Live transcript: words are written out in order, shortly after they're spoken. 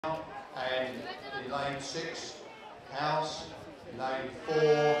And in lane 6, House, in lane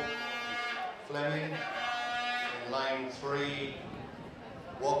 4, Fleming, in lane 3,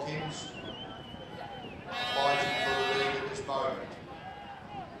 Watkins, fighting for the lead at this moment.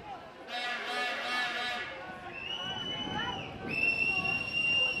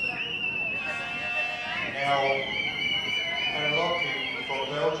 Now, CANOE from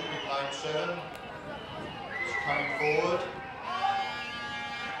Belgium in lane 7 is coming forward.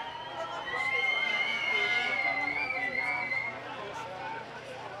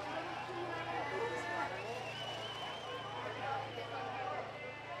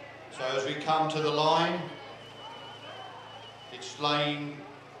 So as we come to the line, it's lane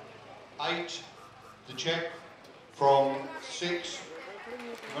 8, the Czech, from 6,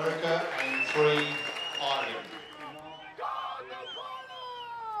 America, and 3, Ireland.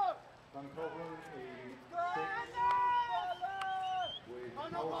 With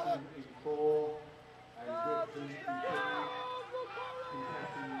Colton in 4 and Goodson in 2,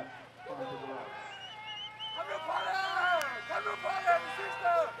 contesting front of the rocks.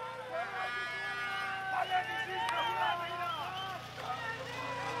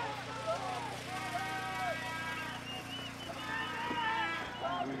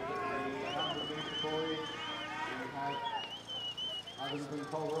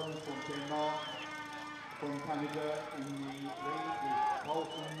 Colton from Denmark, from Canada in the lead, with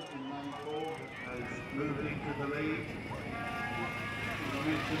Colton in lane 4 has moved into the lead.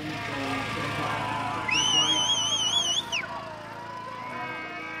 Momentum from Denmark in second place.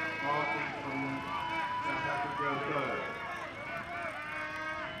 Martin from South Africa third.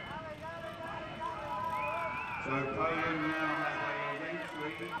 So Poland now has a length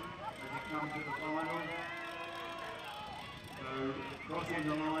lead as it comes to the final. So crossing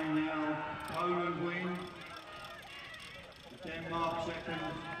the line now, Poland win, Denmark second,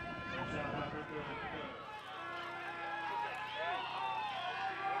 and South Africa third.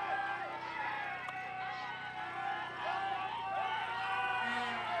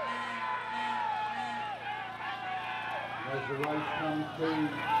 As the race comes to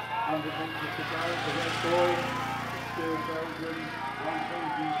 100 metres to go, the red boy, still Belgium, 1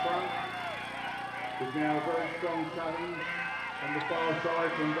 point in front. There's now a very strong challenge on the far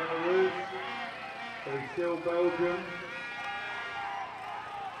side from Belarus, so it's still Belgium.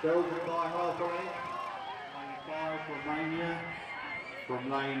 Belgium by half a length. Lane 5, Romania. From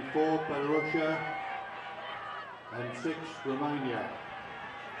lane 4, Belarus. And 6, Romania.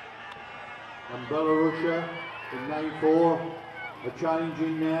 And Belarus in lane 4 are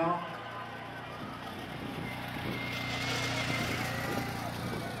changing now.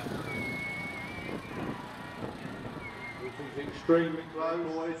 Extremely close,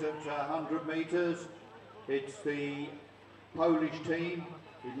 boys, at 100 metres. It's the Polish team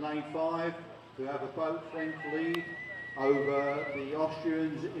in lane 5 who have a boat length lead over the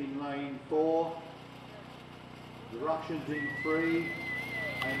Austrians in lane 4, the Russians in 3,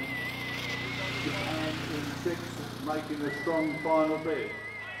 and Japan in 6, making a strong final bid.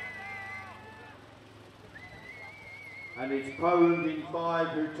 And it's Poland in 5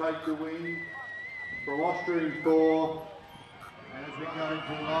 who take the win, from Austria in 4. And as we go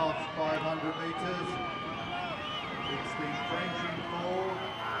into the last 500 metres, it's the French in 4,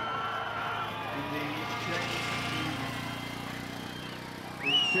 and the Czechs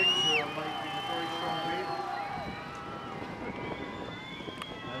in 6 who are making a very strong bid.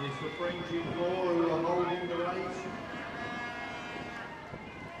 And it's the French in 4 who are holding the race.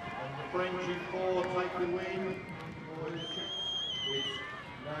 And the French in 4 take the win. It's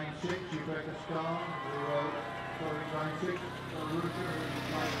lane 6, Uzbekistan, who are lane 6,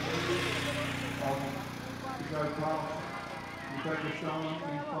 Russia to go past Uzbekistan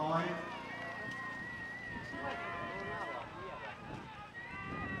in 5.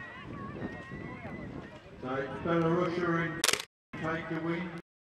 So Belarus in take the win.